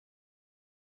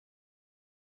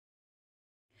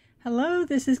Hello,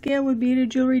 this is Gail with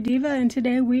Beaded Jewelry Diva, and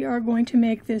today we are going to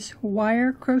make this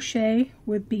wire crochet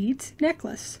with beads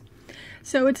necklace.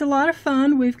 So it's a lot of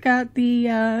fun. We've got the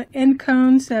end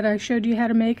cones that I showed you how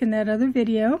to make in that other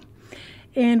video,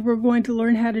 and we're going to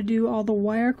learn how to do all the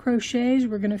wire crochets.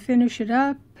 We're going to finish it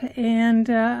up, and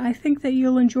I think that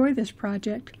you'll enjoy this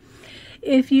project.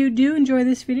 If you do enjoy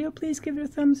this video, please give it a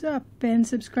thumbs up and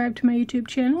subscribe to my YouTube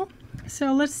channel.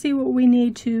 So let's see what we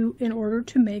need to in order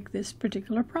to make this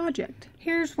particular project.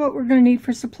 Here's what we're going to need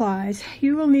for supplies.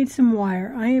 You will need some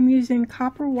wire. I am using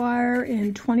copper wire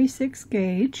in 26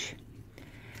 gauge.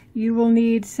 You will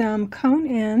need some cone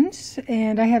ends,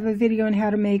 and I have a video on how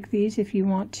to make these if you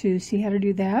want to see how to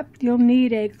do that. You'll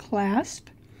need a clasp.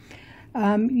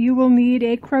 You will need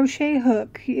a crochet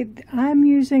hook. I'm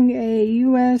using a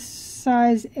US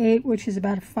size 8, which is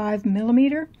about a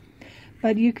 5mm.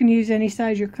 But you can use any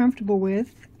size you're comfortable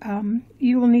with.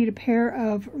 You will need a pair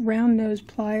of round nose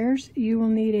pliers. You will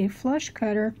need a flush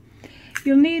cutter.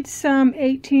 You'll need some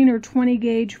 18 or 20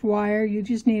 gauge wire. You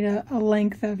just need a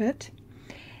length of it.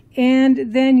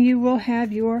 And then you will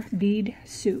have your bead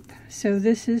soup. So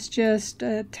this is just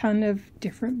a ton of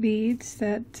different beads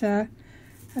that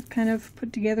I've kind of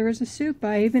put together as a soup.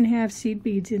 I even have seed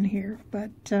beads in here.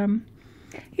 But,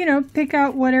 you know, pick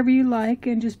out whatever you like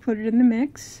and just put it in the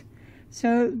mix.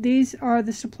 So these are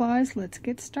the supplies. Let's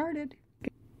get started.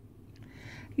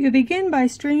 You begin by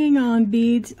stringing on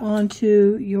beads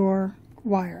onto your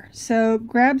wire. So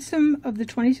grab some of the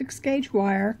 26 gauge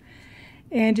wire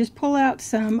and just pull out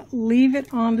some. Leave it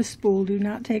on the spool. Do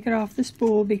not take it off the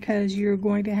spool because you're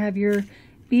going to have your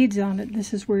beads on it.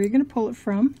 This is where you're going to pull it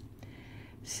from.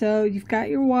 So you've got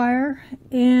your wire,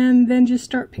 and then just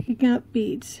start picking up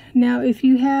beads. Now if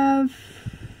you have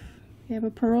a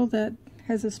pearl that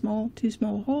has a too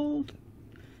small hole,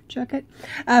 chuck it.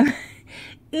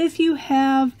 If you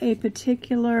have a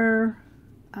particular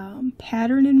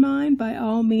pattern in mind, by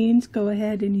all means go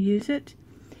ahead and use it.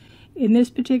 In this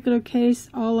particular case,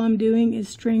 all I'm doing is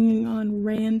stringing on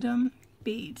random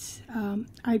beads.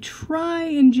 I try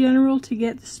in general to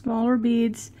get the smaller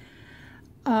beads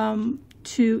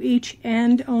to each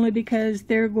end, only because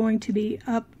they're going to be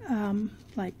up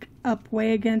up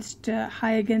way against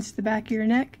high against the back of your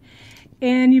neck.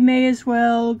 And you may as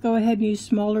well go ahead and use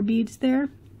smaller beads there.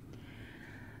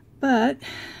 But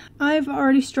I've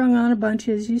already strung on a bunch,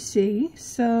 as you see.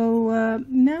 So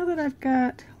now that I've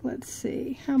got, let's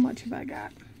see, how much have I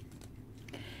got?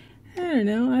 I don't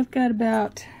know, I've got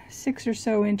about 6 or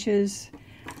so inches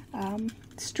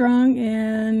strung,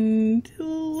 and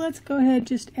let's go ahead and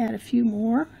just add a few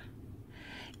more.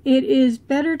 It is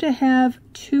better to have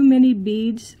too many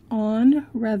beads on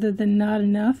rather than not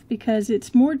enough, because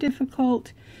it's more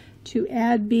difficult to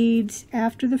add beads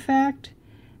after the fact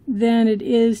than it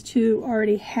is to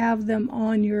already have them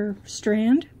on your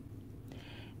strand.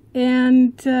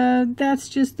 And that's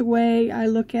just the way I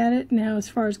look at it. Now, as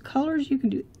far as colors, you can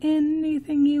do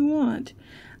anything you want.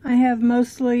 I have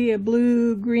mostly a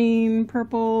blue, green,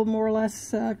 purple, more or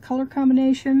less color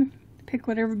combination. Pick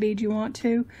whatever bead you want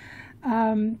to.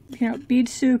 You know, bead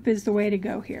soup is the way to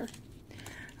go here.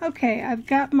 Okay, I've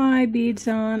got my beads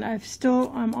on.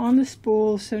 I'm on the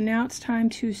spool, so now it's time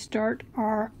to start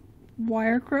our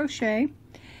wire crochet.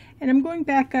 And I'm going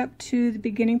back up to the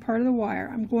beginning part of the wire.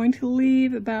 I'm going to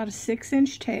leave about a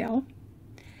 6-inch tail,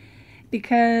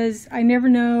 because I never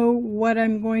know what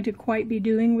I'm going to quite be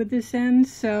doing with this end,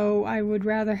 so I would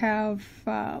rather have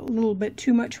a little bit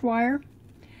too much wire.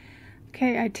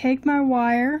 Okay, I take my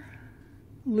wire,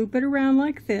 loop it around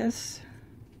like this,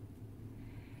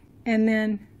 and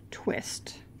then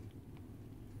twist.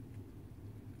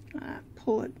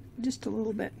 Pull it just a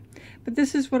little bit. But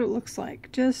this is what it looks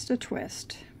like, just a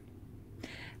twist.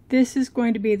 This is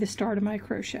going to be the start of my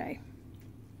crochet.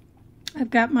 I've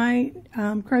got my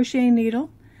crochet needle.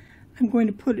 I'm going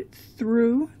to put it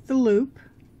through the loop.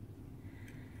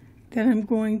 Then I'm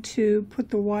going to put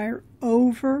the wire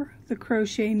over the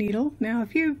crochet needle. Now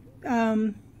if you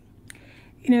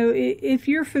you know, if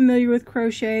you're familiar with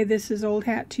crochet, this is old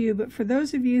hat to you, but for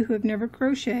those of you who have never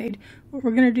crocheted, what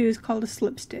we're going to do is called a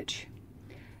slip stitch.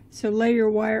 So lay your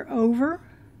wire over,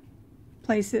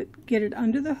 place it, get it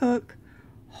under the hook,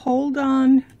 hold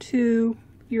on to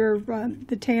your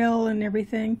the tail and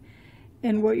everything,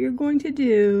 and what you're going to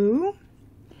do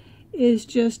is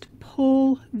just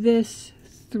pull this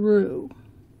through.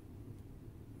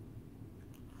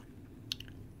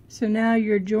 So now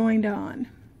you're joined on.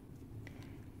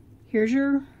 Here's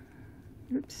your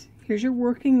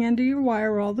working end of your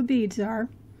wire where all the beads are.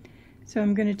 So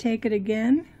I'm going to take it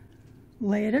again,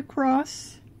 lay it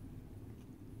across,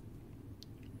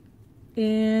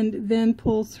 and then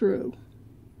pull through.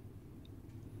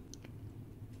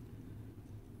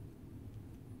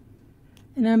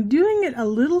 And I'm doing it a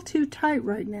little too tight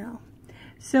right now.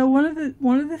 So one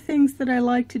of the things that I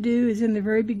like to do is in the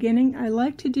very beginning, I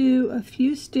like to do a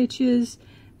few stitches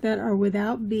that are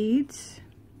without beads,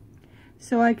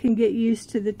 so I can get used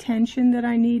to the tension that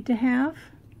I need to have.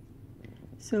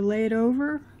 So lay it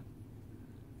over,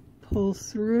 pull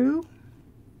through,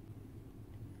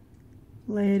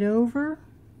 lay it over,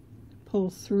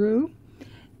 pull through,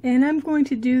 and I'm going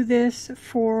to do this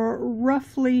for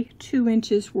roughly 2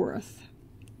 inches worth.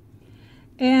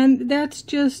 And that's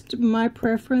just my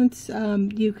preference.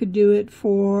 You could do it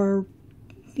for,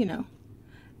 you know,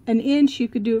 1 inch. You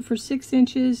could do it for 6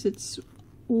 inches. It's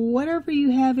whatever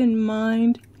you have in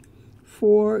mind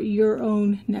for your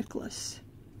own necklace.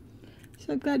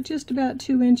 So I've got just about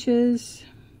 2 inches.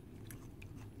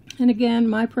 And again,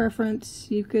 my preference,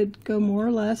 you could go more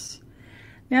or less.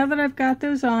 Now that I've got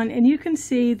those on, and you can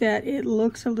see that it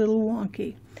looks a little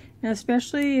wonky. Now,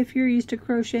 especially if you're used to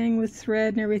crocheting with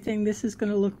thread and everything, this is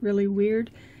going to look really weird.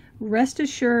 Rest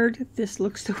assured, this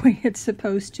looks the way it's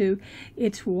supposed to.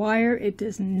 It's wire. It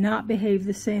does not behave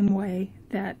the same way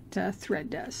that thread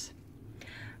does.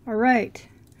 All right,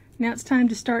 now it's time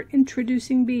to start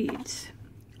introducing beads.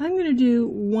 I'm going to do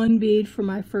 1 bead for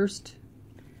my first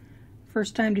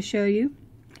time to show you.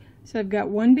 So I've got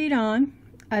 1 bead on.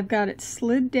 I've got it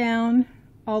slid down,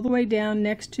 all the way down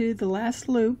next to the last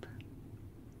loop.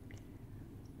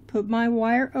 Put my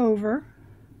wire over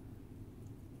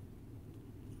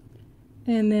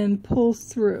and then pull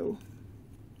through,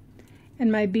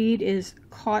 and my bead is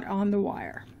caught on the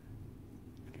wire.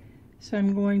 So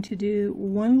I'm going to do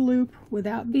 1 loop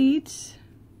without beads,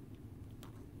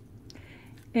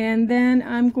 and then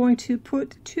I'm going to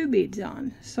put 2 beads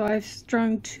on. So I've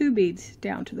strung 2 beads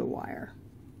down to the wire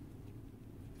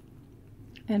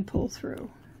and pull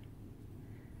through.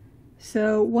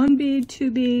 So 1 bead, 2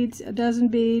 beads, a dozen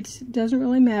beads, doesn't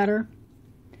really matter.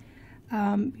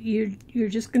 You're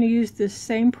just going to use this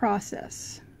same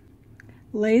process.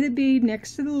 Lay the bead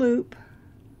next to the loop,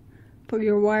 put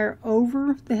your wire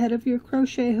over the head of your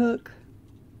crochet hook,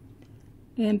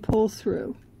 and pull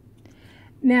through.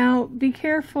 Now be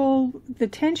careful, the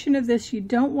tension of this, you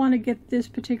don't want to get this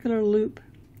particular loop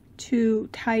too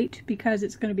tight because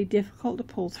it's going to be difficult to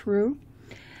pull through.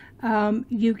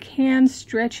 You can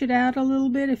stretch it out a little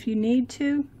bit if you need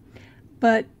to,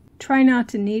 but try not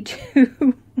to need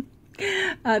to.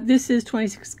 This is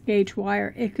 26 gauge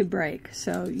wire. It could break,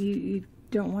 so you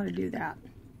don't want to do that.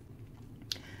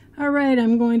 Alright,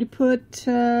 I'm going to put,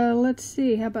 let's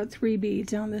see, how about 3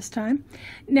 beads on this time.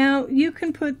 Now, you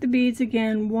can put the beads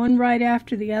again, one right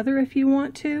after the other if you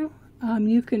want to.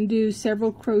 You can do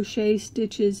several crochet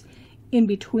stitches in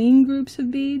between groups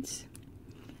of beads.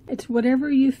 It's whatever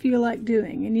you feel like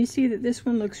doing. And you see that this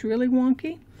one looks really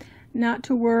wonky. Not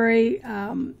to worry,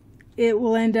 it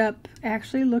will end up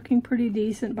actually looking pretty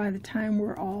decent by the time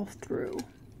we're all through.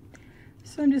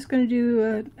 So I'm just going to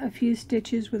do a few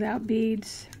stitches without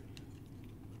beads,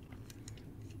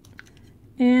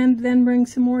 and then bring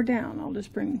some more down. I'll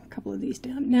just bring a couple of these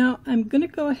down. Now I'm going to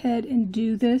go ahead and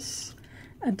do this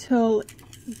until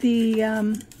the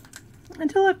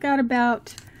until I've got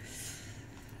about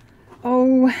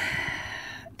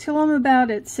till I'm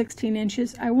about at 16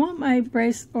 inches. I want my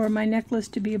bracelet or my necklace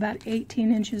to be about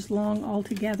 18 inches long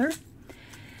altogether,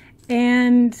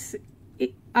 and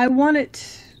I want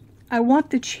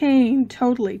the chain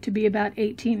totally to be about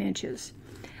 18 inches.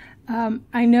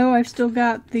 I know I've still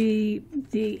got the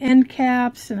end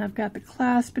caps and I've got the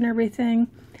clasp and everything,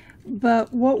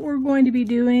 but what we're going to be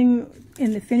doing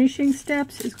in the finishing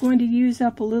steps is going to use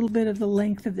up a little bit of the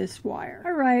length of this wire.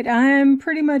 Alright, I'm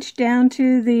pretty much down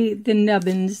to the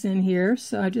nubbins in here,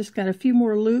 so I just got a few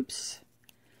more loops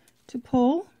to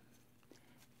pull,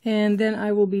 and then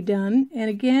I will be done. And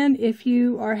again, if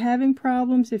you are having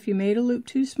problems, if you made a loop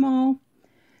too small,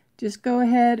 just go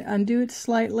ahead, undo it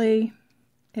slightly,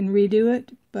 and redo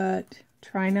it, but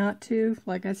try not to.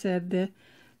 Like I said,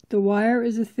 the wire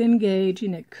is a thin gauge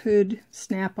and it could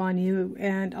snap on you,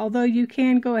 and although you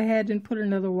can go ahead and put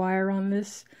another wire on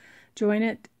this, join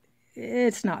it,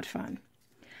 it's not fun.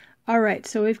 Alright,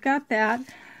 so we've got that.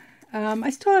 I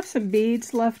still have some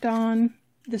beads left on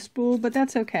the spool, but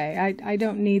that's okay. I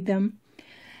don't need them,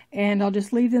 and I'll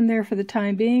just leave them there for the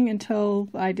time being until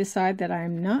I decide that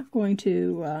I'm not going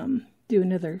to do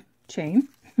another chain.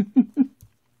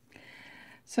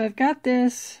 So I've got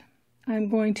this. I'm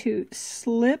going to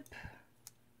slip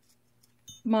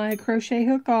my crochet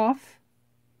hook off,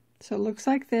 so it looks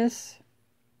like this.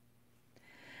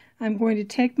 I'm going to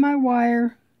take my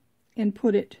wire and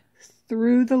put it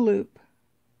through the loop.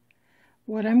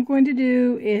 What I'm going to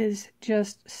do is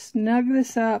just snug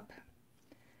this up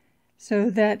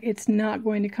so that it's not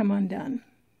going to come undone.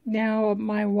 Now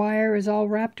my wire is all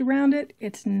wrapped around it,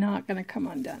 it's not going to come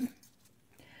undone.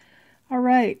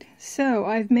 Alright, so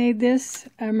I've made this.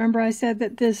 Remember I said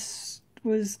that this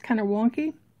was kind of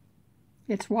wonky?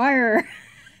 It's wire.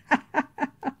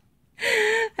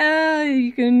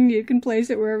 You can place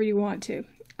it wherever you want to.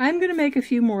 I'm going to make a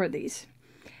few more of these.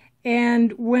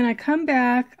 And when I come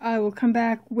back, I will come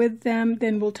back with them.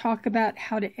 Then we'll talk about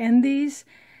how to end these,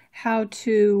 how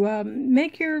to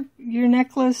make your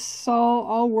necklace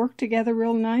all work together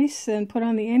real nice and put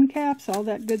on the end caps, all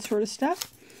that good sort of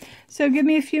stuff. So give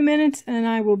me a few minutes and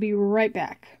I will be right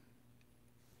back.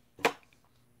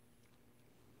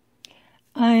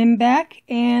 I'm back,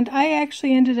 and I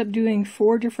actually ended up doing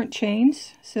 4 different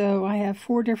chains. So I have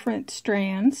 4 different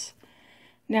strands.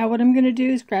 Now what I'm going to do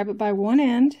is grab it by one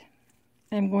end.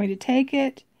 I'm going to take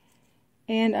it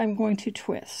and I'm going to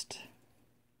twist.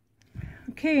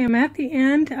 Okay, I'm at the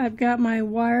end. I've got my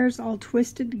wires all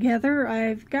twisted together.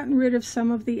 I've gotten rid of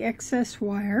some of the excess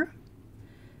wire.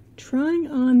 Trying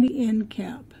on the end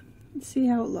cap. Let's see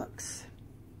how it looks.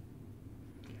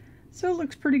 So it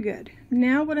looks pretty good.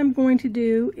 Now what I'm going to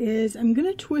do is I'm going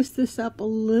to twist this up a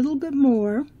little bit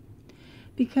more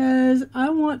because I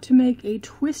want to make a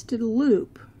twisted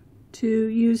loop to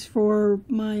use for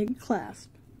my clasp.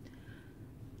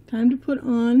 Time to put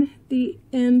on the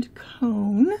end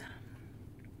cone.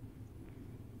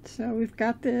 So we've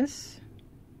got this.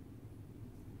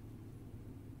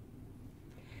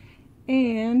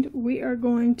 And we are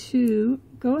going to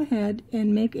go ahead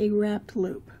and make a wrapped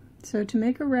loop. So to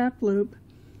make a wrap loop,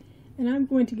 and I'm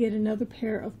going to get another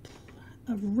pair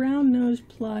of round nose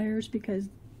pliers because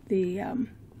the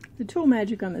tool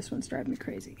magic on this one's driving me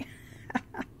crazy.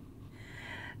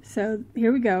 So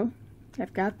here we go.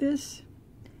 I've got this.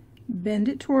 Bend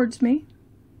it towards me.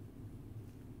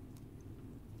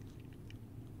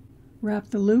 Wrap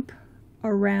the loop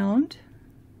around.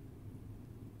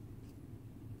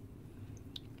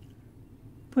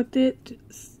 Put it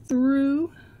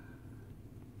through.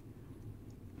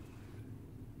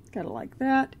 Got it like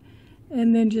that,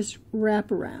 and then just wrap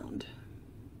around.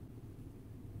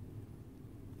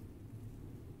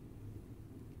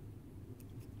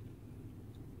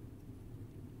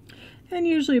 And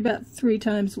usually about 3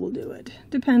 times will do it.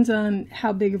 Depends on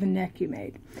how big of a neck you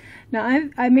made. Now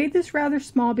I made this rather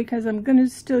small because I'm going to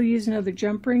still use another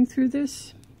jump ring through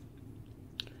this.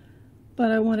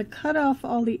 But I want to cut off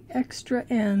all the extra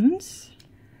ends.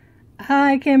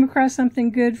 I came across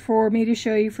something good for me to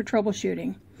show you for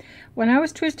troubleshooting. When I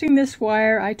was twisting this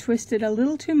wire, I twisted a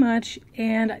little too much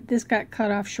and this got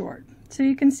cut off short. So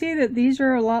you can see that these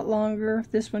are a lot longer,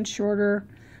 this one's shorter.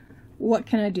 What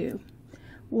can I do?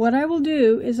 What I will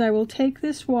do is I will take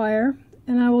this wire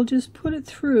and I will just put it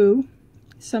through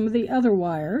some of the other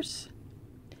wires.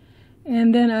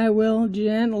 And then I will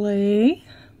gently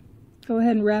go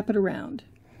ahead and wrap it around.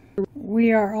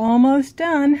 We are almost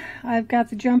done. I've got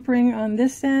the jump ring on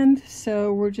this end,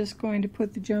 so we're just going to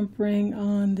put the jump ring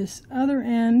on this other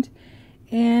end,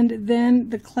 and then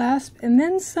the clasp, and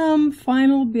then some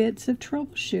final bits of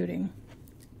troubleshooting.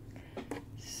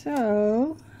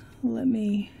 So let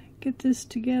me get this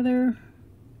together.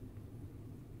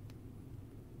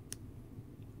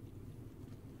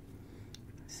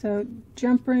 So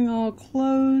jump ring all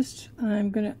closed. I'm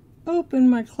going to open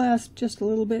my clasp just a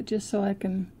little bit just so I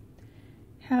can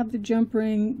have the jump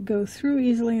ring go through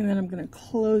easily, and then I'm going to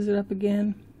close it up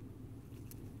again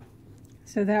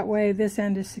so that way this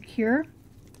end is secure.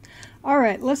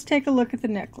 Alright, let's take a look at the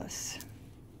necklace,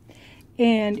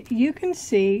 and you can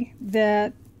see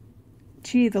that,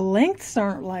 gee, the lengths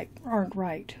aren't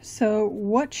right. So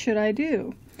what should I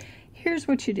do? Here's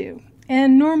what you do,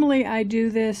 and normally I do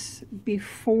this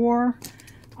before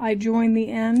I join the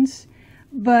ends,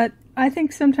 but I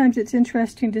think sometimes it's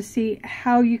interesting to see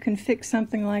how you can fix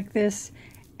something like this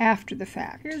after the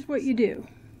fact. Here's what you do.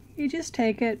 You just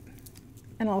take it,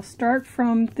 and I'll start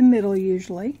from the middle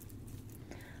usually.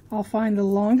 I'll find the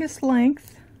longest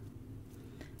length,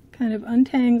 kind of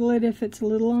untangle it if it's a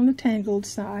little on the tangled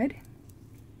side,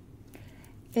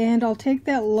 and I'll take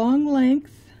that long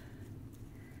length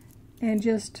and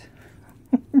just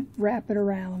wrap it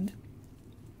around.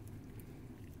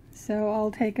 So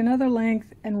I'll take another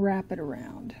length and wrap it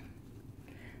around.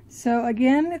 So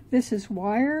again, this is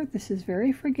wire. This is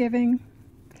very forgiving.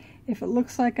 If it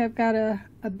looks like I've got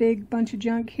a big bunch of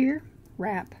junk here,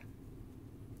 wrap.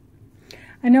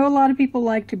 I know a lot of people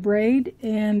like to braid,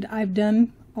 and I've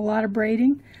done a lot of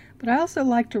braiding, but I also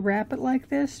like to wrap it like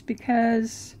this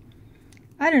because,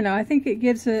 I don't know, I think it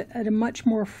gives it a much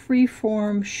more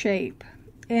free-form shape.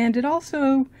 And it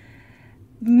also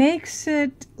makes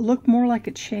it look more like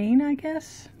a chain, I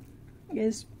guess.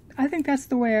 I think that's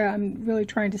the way I'm really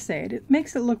trying to say it. It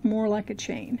makes it look more like a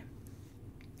chain.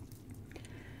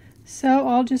 So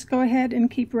I'll just go ahead and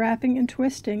keep wrapping and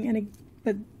twisting,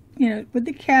 but you know, with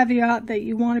the caveat that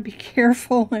you want to be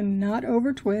careful and not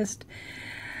over twist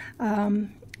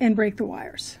and break the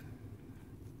wires.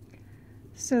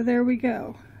 So there we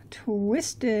go,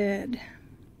 twisted.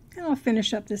 And I'll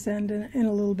finish up this end in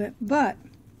a little bit, but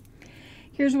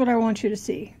here's what I want you to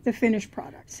see, the finished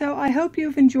product. So I hope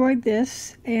you've enjoyed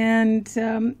this, and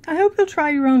I hope you'll try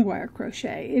your own wire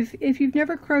crochet. If you've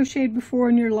never crocheted before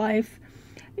in your life,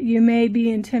 you may be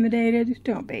intimidated.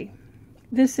 Don't be.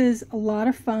 This is a lot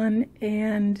of fun,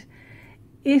 and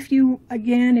if you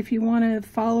want to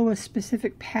follow a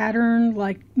specific pattern,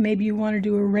 like maybe you want to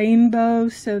do a rainbow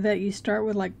so that you start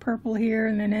with like purple here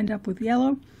and then end up with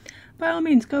yellow, by all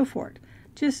means go for it.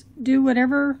 Just do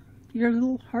whatever your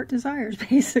little heart desires,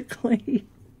 basically.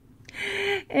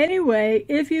 Anyway,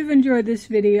 if you've enjoyed this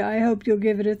video, I hope you'll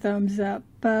give it a thumbs up.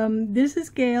 This is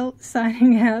Gail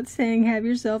signing out, saying have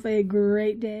yourself a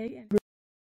great day.